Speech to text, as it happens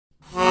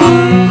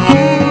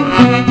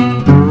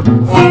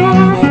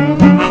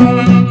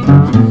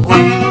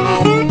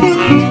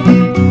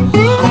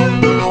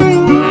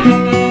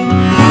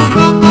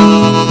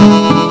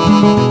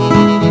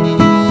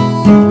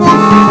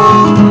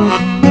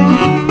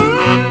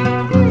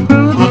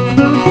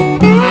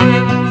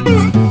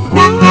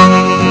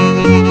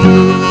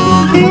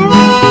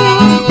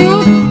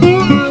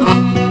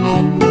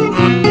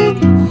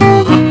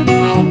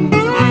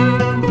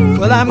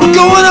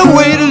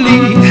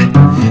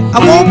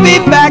be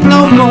back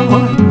no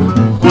more.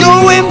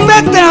 Going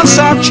back down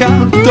south,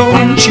 child,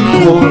 don't you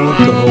wanna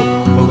go?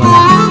 Oh,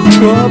 I'm in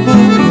trouble.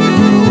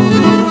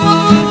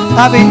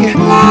 I be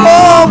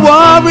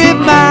worried,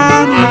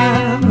 man.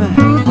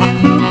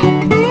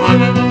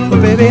 But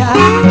baby, I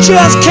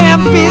just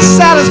can't be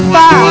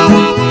satisfied.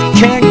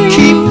 Can't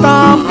keep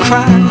from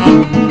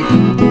crying.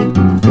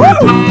 Woo!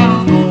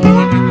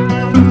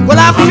 Well,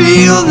 I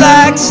feel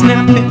like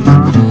snapping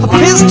a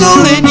pistol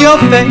in your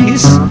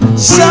face.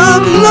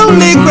 Some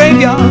lonely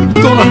graveyard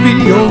gonna be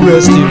your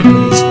resting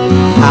place.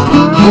 I'm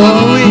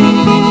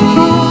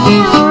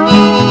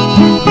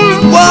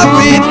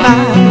worried,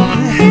 man.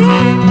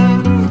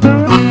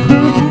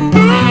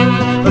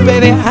 But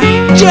baby,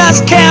 I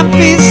just can't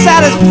be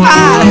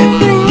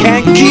satisfied.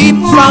 Can't keep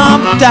from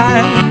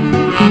dying.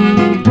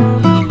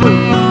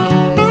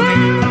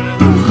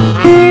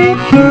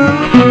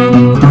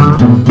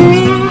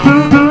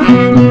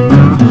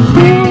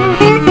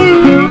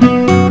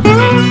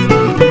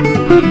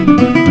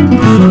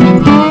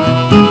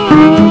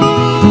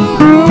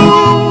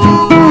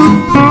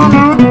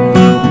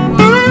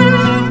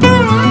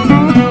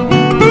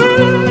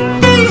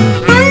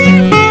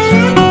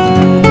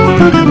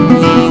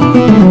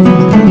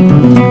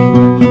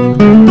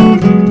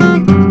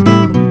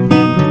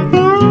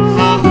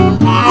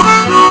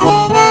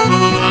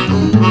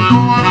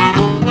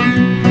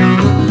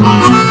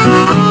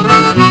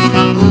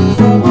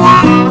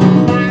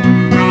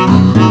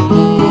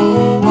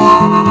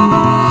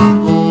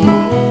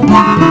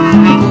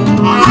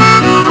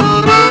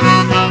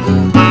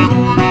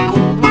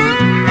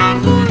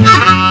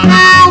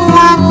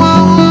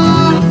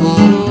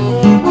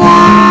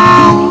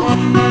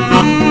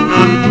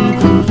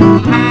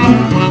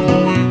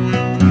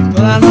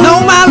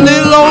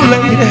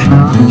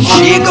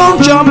 She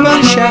gon' jump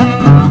and shout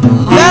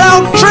that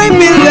I'll train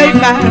me late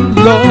night.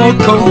 Lord,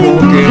 come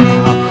walking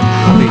out.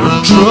 I'm in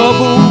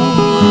trouble.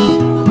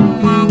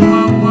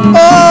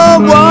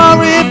 Oh,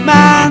 worried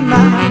man.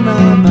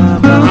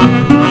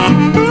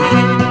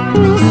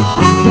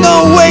 No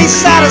way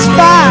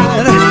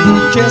satisfied.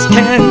 Just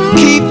can't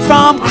keep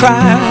from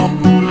crying.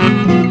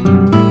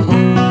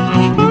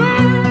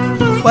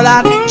 Well,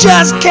 I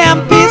just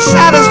can't be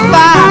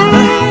satisfied.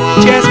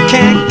 Just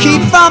can't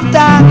keep from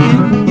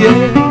dying.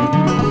 Yeah.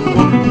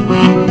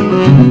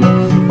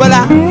 Well,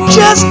 I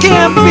just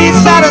can't be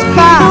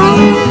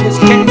satisfied.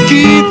 Just can't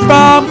keep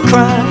from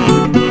crying.